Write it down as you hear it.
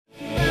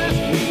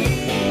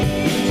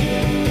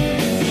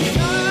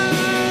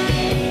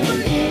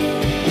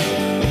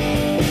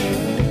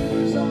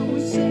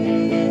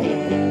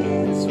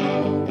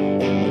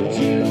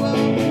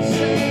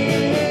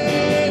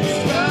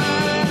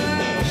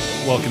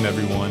Welcome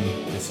everyone.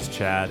 This is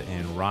Chad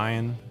and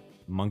Ryan.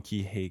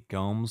 Monkey Hate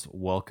Gums.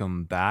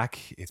 Welcome back.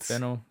 It's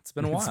been a while.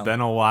 It's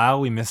been a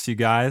while. We missed you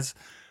guys.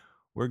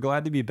 We're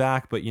glad to be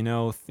back, but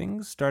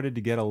things started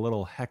to get a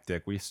little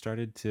hectic. We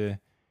started to,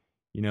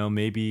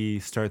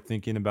 maybe start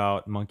thinking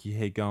about Monkey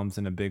Hate Gums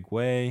in a big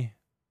way.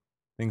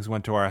 Things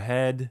went to our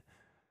head.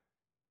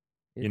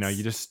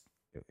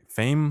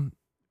 Fame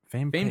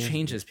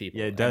changes people.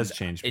 Yeah, it does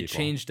change people. It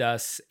changed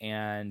us,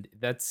 and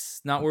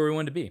that's not where we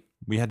wanted to be.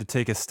 We had to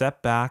take a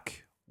step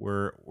back.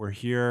 We're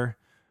here.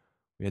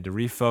 We had to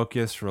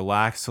refocus,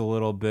 relax a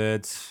little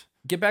bit.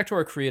 Get back to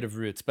our creative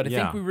roots. But I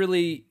think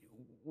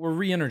we're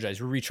re-energized.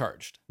 We're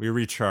recharged. We're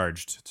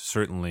recharged,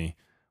 certainly.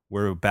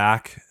 We're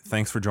back.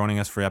 Thanks for joining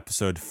us for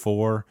episode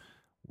 4.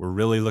 We're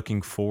really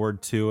looking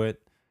forward to it.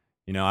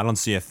 I don't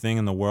see a thing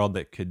in the world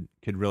that could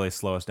really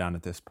slow us down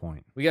at this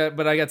point.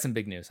 But I got some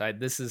big news.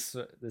 This is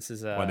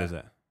what is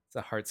it? It's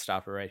a heart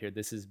stopper right here.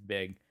 This is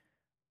big.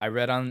 I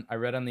read on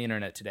the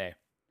internet today.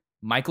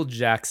 Michael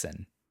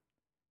Jackson.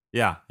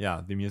 Yeah,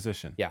 the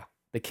musician. Yeah,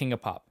 the king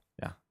of pop.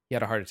 Yeah. He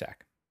had a heart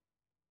attack.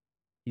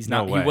 He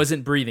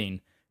wasn't breathing.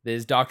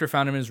 His doctor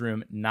found him in his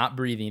room, not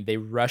breathing. They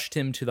rushed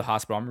him to the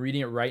hospital. I'm reading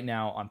it right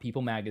now on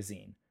People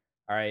Magazine.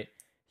 All right.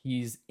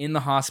 He's in the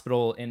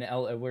hospital in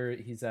where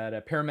he's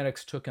at.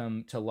 Paramedics took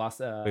him to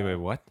Wait,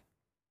 what?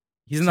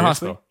 He's in the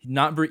hospital. He's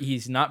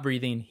not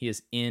breathing. He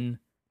is in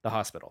the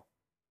hospital.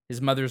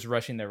 His mother's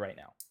rushing there right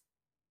now.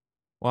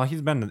 Well,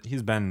 he's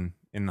been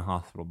in the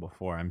hospital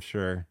before, I'm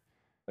sure.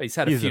 Well, he's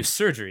had a few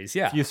surgeries,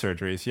 yeah. A few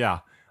surgeries, yeah.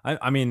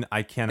 I mean,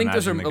 I can't imagine. I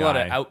think those are a lot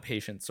of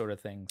outpatient sort of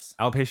things.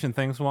 Outpatient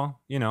things?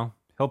 Well, he'll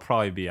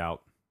probably be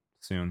out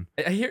soon.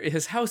 I hear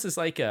his house is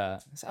like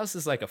a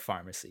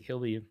pharmacy. He'll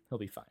be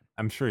fine.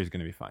 I'm sure he's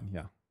going to be fine,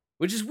 yeah.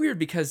 Which is weird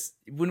because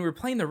when we were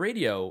playing the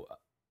radio,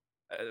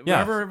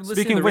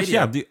 speaking of which,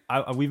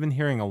 we've been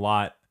hearing a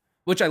lot.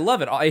 Which I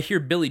love it. I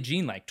hear Billie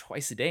Jean like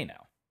twice a day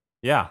now.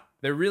 Yeah.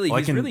 He's really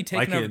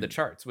taking over the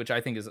charts, which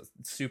I think is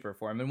super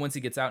for him. And once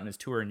he gets out and his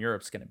tour in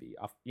Europe's going to be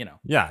off,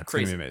 yeah, it's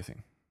crazy. Going to be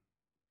amazing.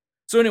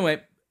 So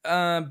anyway,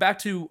 back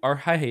to our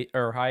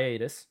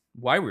hiatus.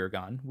 Why we were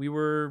gone? We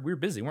were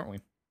busy, weren't we?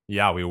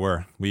 Yeah, we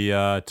were. We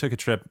took a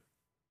trip,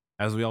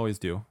 as we always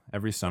do,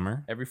 every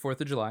summer. Every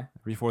 4th of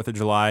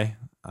July.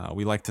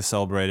 We like to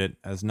celebrate it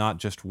as not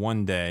just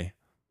one day,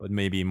 but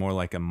maybe more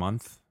like a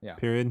month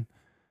period.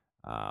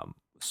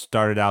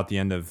 Started out the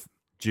end of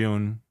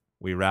June.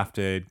 We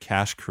rafted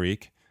Cache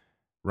Creek.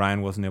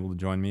 Ryan wasn't able to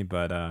join me,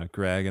 but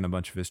Greg and a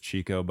bunch of his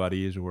Chico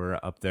buddies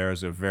were up there. It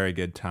was a very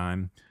good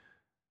time.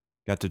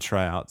 Got to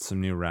try out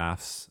some new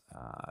rafts.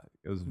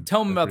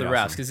 Tell them about the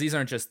rafts, because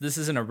this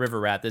isn't a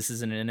river rat. This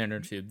isn't an inner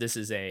tube. This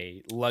is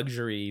a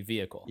luxury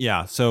vehicle.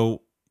 Yeah,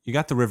 so you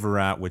got the river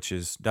rat, which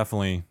is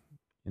definitely,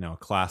 a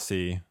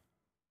classy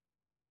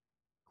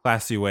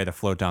way to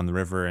float down the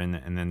river.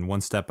 And then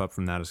one step up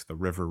from that is the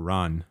river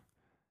run.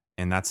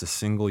 And that's a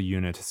single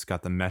unit. It's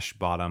got the mesh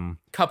bottom,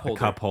 cup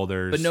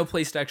holders, but no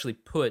place to actually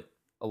put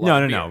a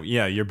lot of beer. No.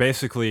 Yeah, you're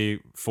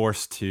basically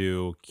forced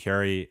to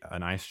carry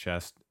an ice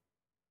chest,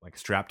 like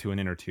strapped to an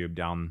inner tube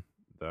down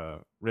the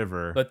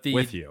river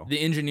with you. The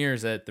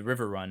engineers at the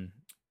River Run,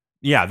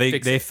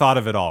 they thought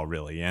of it all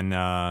really. And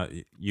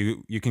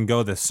you can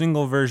go the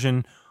single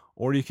version,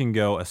 or you can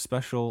go a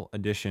special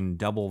edition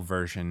double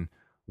version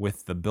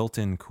with the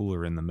built-in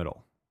cooler in the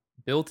middle.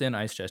 Built-in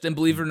ice chest. And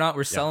believe it or not,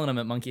 we're selling them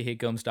at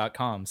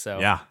monkeyhategums.com.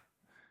 So yeah,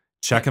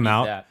 check them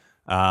out.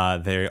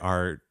 They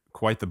are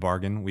quite the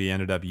bargain. We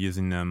ended up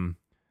using them,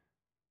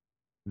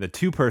 the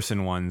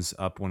 2-person ones,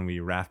 up when we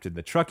rafted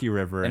the Truckee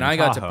River, and I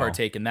got to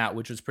partake in that,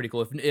 which was pretty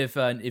cool. If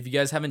you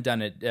guys haven't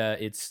done it,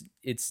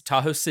 it's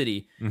Tahoe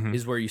City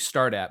is where you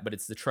start at, but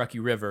it's the Truckee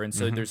River, and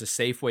so there's a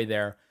Safeway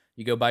there.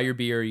 You go buy your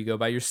beer, you go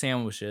buy your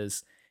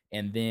sandwiches,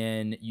 and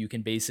then you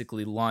can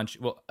basically launch.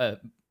 Well,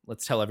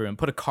 let's tell everyone: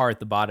 put a car at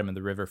the bottom of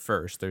the river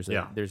first. There's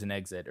an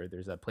exit, or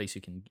there's a place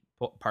you can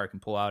park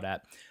and pull out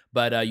at.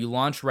 But you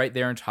launch right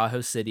there in Tahoe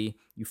City.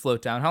 You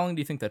float down. How long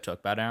do you think that took?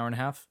 About an hour and a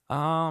half?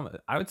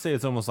 I would say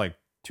it's almost like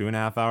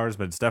 2.5 hours,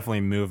 but it's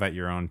definitely move at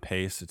your own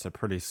pace. It's a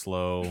pretty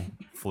slow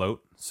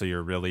float, so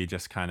you're really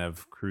just kind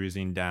of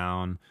cruising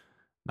down.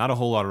 Not a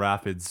whole lot of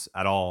rapids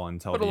at all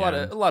until but the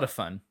end. A lot of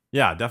fun.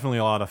 Yeah, definitely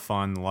a lot of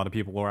fun. A lot of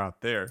people were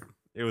out there.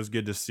 It was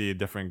good to see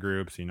different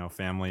groups,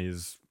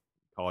 families,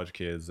 college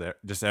kids,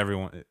 just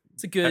everyone.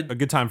 It's a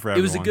good time for everyone.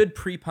 It was a good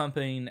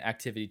pre-pumping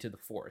activity to the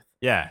 4th.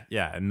 Yeah,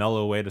 a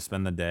mellow way to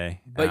spend the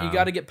day. But you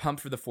got to get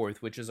pumped for the 4th,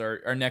 which is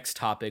our next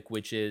topic,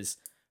 which is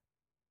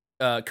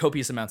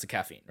copious amounts of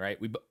caffeine, right?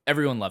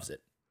 Everyone loves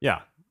it.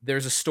 Yeah.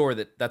 There's a store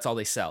that's all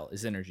they sell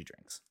is energy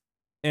drinks.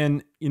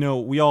 And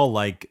we all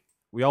like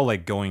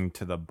going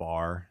to the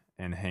bar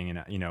and hanging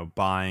out,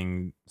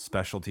 buying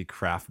specialty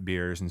craft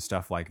beers and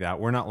stuff like that.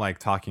 We're not like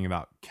talking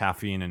about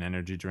caffeine and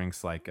energy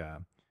drinks like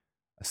a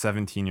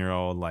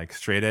 17-year-old like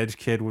straight edge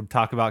kid would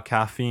talk about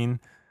caffeine.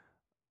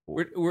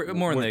 We're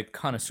more in the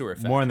connoisseur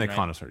effect. More in the right?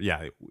 connoisseur.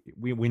 Yeah,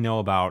 we know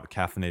about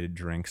caffeinated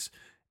drinks,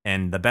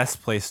 and the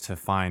best place to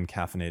find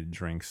caffeinated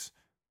drinks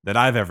that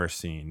I've ever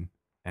seen,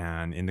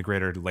 and in the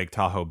greater Lake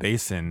Tahoe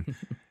Basin,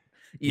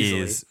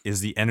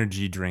 is the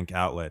energy drink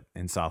outlet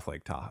in South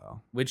Lake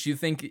Tahoe. Which you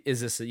think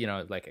is this,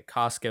 like a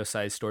Costco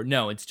sized store?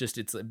 No, it's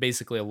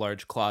basically a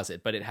large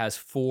closet, but it has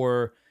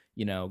 4,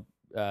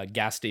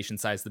 gas station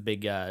size, the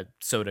big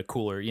soda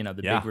cooler,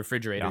 the big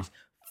refrigerators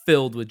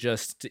filled with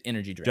just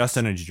energy drinks. Just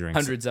energy drinks.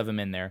 Hundreds of them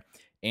in there.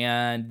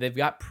 And they've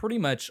got pretty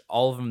much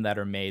all of them that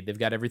are made. They've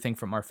got everything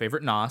from our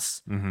favorite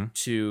NOS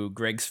to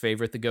Greg's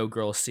favorite, the Go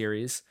Girl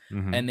series.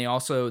 And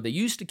they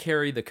used to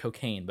carry the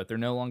cocaine, but they're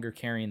no longer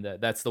carrying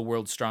that's the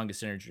world's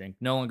strongest energy drink.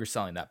 No longer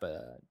selling that,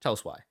 but tell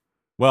us why.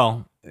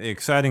 Well,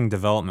 exciting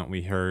development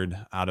we heard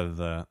out of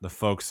the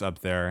folks up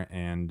there,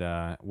 and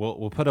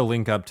we'll put a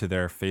link up to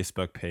their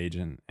Facebook page,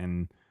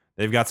 and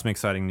they've got some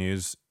exciting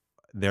news.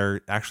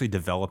 They're actually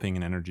developing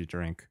an energy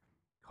drink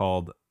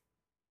called,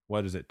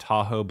 what is it?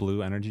 Tahoe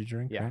Blue energy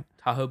drink? Yeah, right?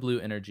 Tahoe Blue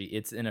Energy.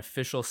 It's an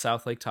official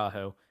South Lake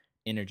Tahoe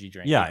energy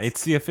drink. Yeah,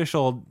 it's the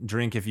official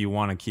drink if you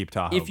want to keep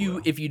Tahoe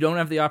Blue. If you don't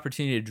have the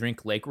opportunity to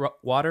drink lake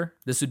water,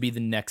 this would be the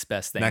next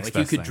best thing.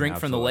 You could drink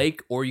from the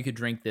lake, or you could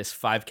drink this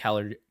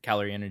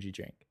 5-calorie energy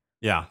drink.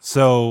 Yeah,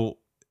 so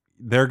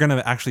they're going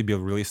to actually be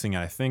releasing it,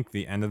 I think,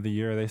 the end of the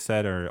year, they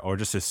said, or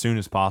just as soon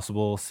as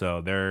possible.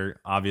 So they're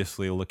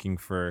obviously looking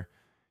for,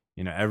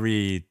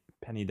 every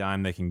penny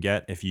dime they can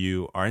get. If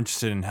you are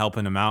interested in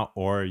helping them out,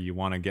 or you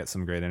want to get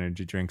some great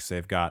energy drinks,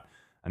 they've got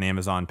an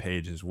Amazon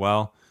page as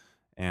well.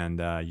 And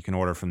you can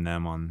order from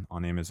them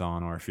on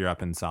Amazon, or if you're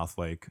up in South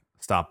Lake,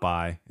 stop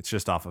by. It's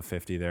just off of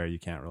 50 there. You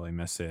can't really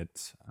miss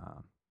it.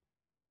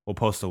 We'll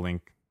post a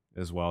link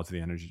as well to the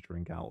energy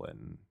drink outlet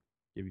and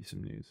give you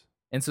some news.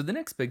 And so the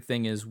next big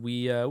thing is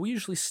we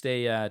usually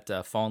stay at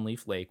Fallen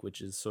Leaf Lake, which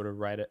is sort of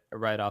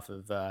right off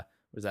of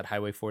was that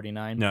Highway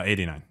 49? No,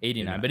 89.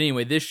 89. But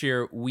anyway, this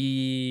year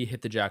we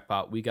hit the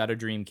jackpot. We got a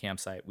dream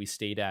campsite. We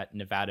stayed at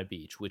Nevada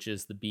Beach, which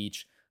is the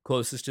beach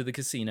closest to the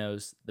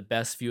casinos, the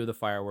best view of the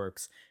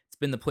fireworks. It's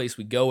been the place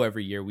we go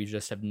every year. We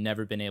just have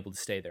never been able to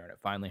stay there, and it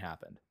finally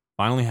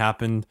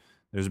happened.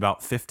 There's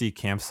about 50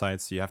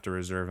 campsites. You have to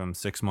reserve them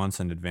 6 months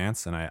in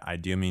advance, and I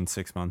do mean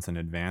 6 months in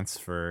advance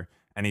for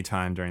any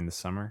time during the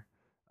summer.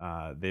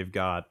 They've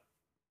got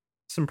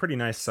some pretty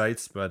nice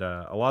sites, but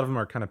a lot of them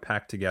are kind of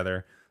packed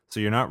together. So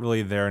you're not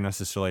really there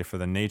necessarily for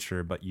the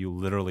nature, but you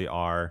literally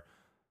are,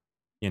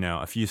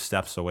 a few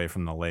steps away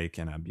from the lake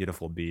and a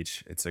beautiful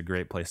beach. It's a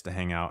great place to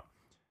hang out.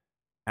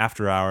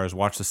 After hours,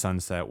 watch the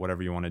sunset,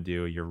 whatever you want to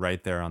do. You're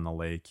right there on the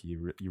lake.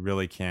 You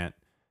really can't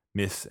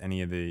miss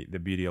any of the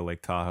beauty of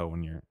Lake Tahoe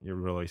when you're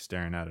really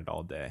staring at it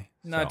all day.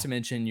 Not to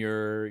mention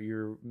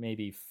you're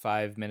maybe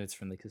 5 minutes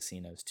from the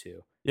casinos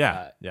too.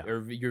 Yeah.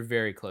 You're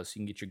very close.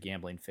 You can get your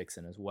gambling fix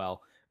in as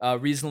well.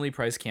 Reasonably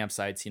priced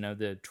campsites,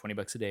 the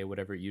 $20 a day,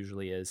 whatever it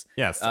usually is.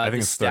 Yes, I think the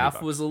it's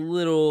staff was a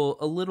little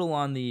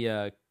on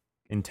the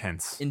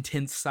intense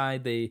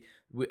side.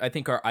 I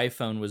think our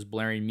iPhone was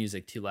blaring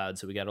music too loud,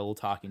 so we got a little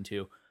talking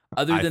to.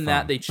 Other than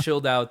that, they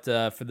chilled out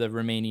for the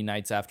remaining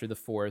nights after the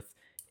 4th,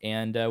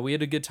 and we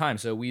had a good time.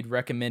 So we'd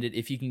recommend it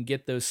if you can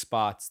get those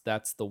spots.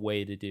 That's the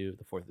way to do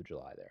the 4th of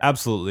July there.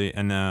 Absolutely,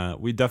 and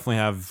we definitely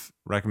have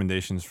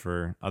recommendations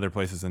for other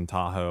places in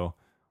Tahoe.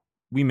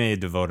 We may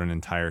devote an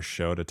entire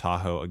show to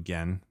Tahoe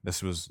again.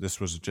 This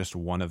was just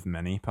one of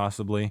many,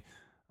 possibly.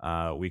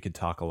 We could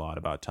talk a lot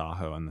about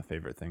Tahoe and the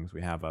favorite things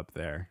we have up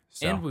there.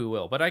 So. And we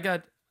will. But I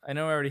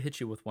know I already hit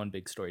you with one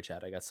big story,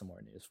 Chad. I got some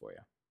more news for you.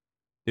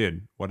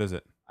 Dude, what is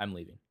it? I'm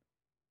leaving.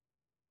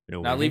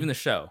 You're not leaving the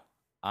show.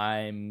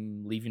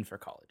 I'm leaving for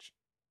college.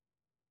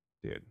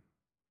 Dude.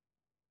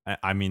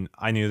 I mean,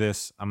 I knew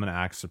this. I'm going to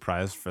act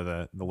surprised for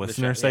the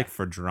listener's sake,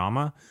 for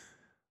drama.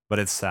 But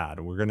it's sad.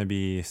 We're going to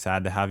be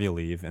sad to have you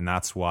leave, and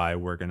that's why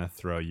we're going to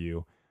throw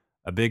you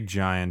a big,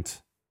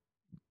 giant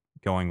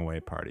going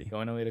away party.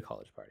 Going away to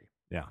college party.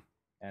 Yeah.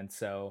 And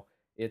so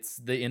it's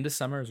the end of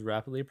summer is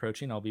rapidly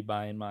approaching. I'll be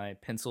buying my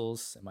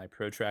pencils and my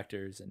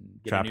protractors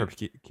and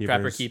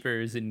Trapper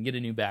keepers and get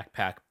a new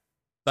backpack.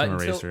 But some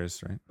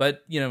erasers, right?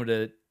 But,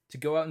 to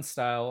go out in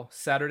style,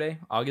 Saturday,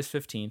 August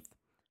 15th,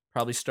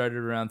 probably started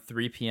around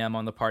 3 p.m.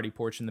 on the party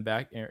porch in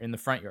the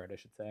front yard, I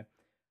should say.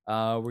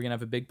 We're going to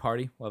have a big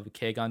party. We'll have a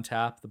keg on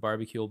tap. The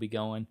barbecue will be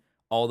going.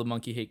 All the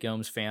Monkey Hate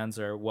Gomes fans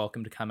are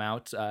welcome to come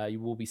out. You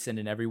will be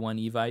sending everyone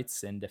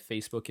Evites and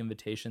Facebook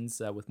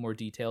invitations with more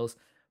details.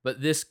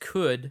 But this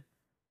could,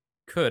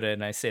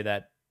 and I say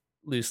that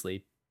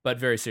loosely, but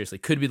very seriously,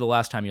 could be the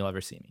last time you'll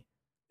ever see me.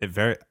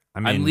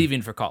 I'm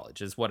leaving for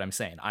college is what I'm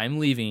saying. I'm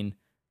leaving.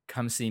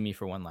 Come see me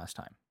for one last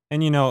time.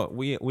 And,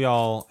 we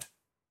all,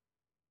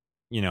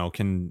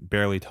 can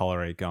barely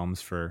tolerate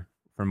Gomes for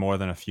more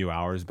than a few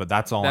hours, but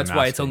that's all. That's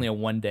why it's only a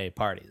one-day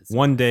party.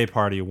 One-day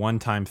party,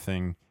 one-time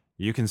thing.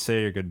 You can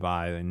say your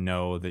goodbye and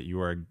know that you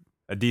are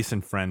a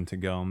decent friend to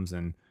Gomes,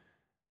 and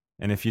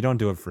if you don't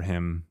do it for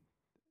him,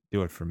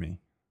 do it for me.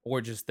 Or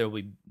just there'll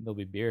be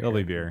beer. There'll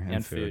be beer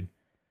and food.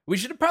 We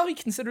should have probably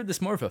considered this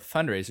more of a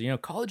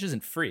fundraiser. College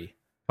isn't free.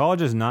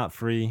 College is not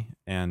free,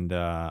 and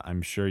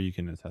I'm sure you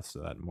can attest to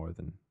that more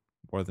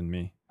than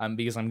me.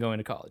 Because I'm going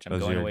to college. I'm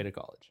going away to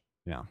college.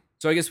 Yeah.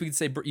 So I guess we could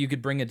say you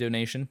could bring a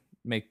donation,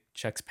 make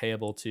checks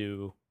payable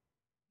to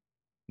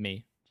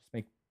me.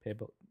 Just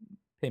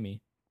pay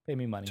me. Pay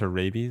me money. To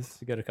rabies?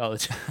 To go to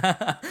college.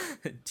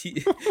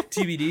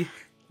 TBD.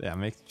 Yeah,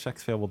 make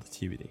checks payable to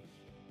TBD.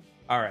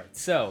 All right,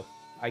 so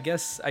I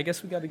guess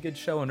we got a good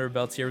show under our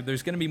belts here.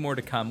 There's going to be more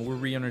to come. We're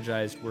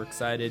re-energized. We're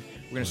excited.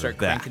 We're going to start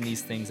cranking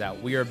these things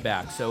out. We are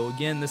back. So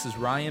again, this is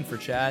Ryan for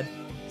Chad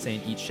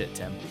saying eat shit,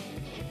 Tim.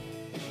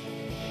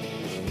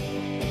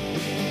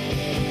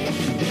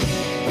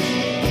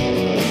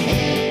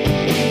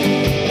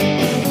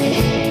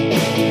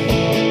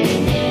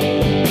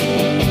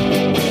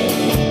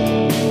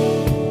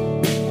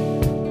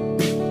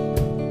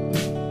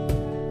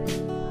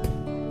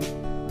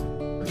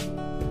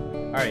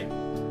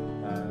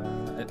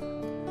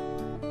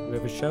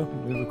 Show?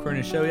 We recording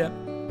a show yet?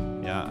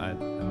 Yeah, I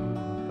don't know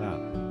about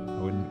that. I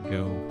wouldn't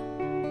go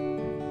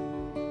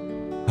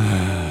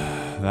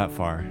that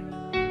far.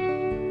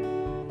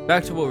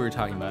 Back to what we were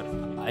talking about.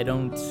 I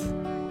don't.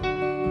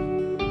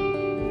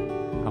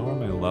 How are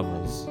my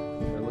levels?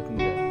 They're looking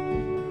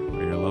good.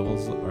 Are your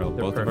levels? Are they're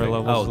both perfect. of our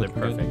levels? Oh, they're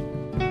perfect.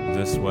 Good?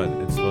 Is this what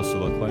it's supposed to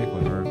look like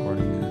when we're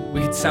recording it?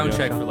 We could sound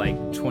check for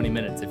like 20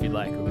 minutes if you'd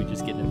like, or we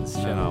just get into this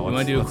show. No, you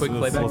want to do a quick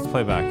playback? Let's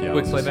play back. Yeah.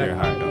 Quick let's playback.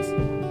 Just hear how it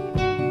goes.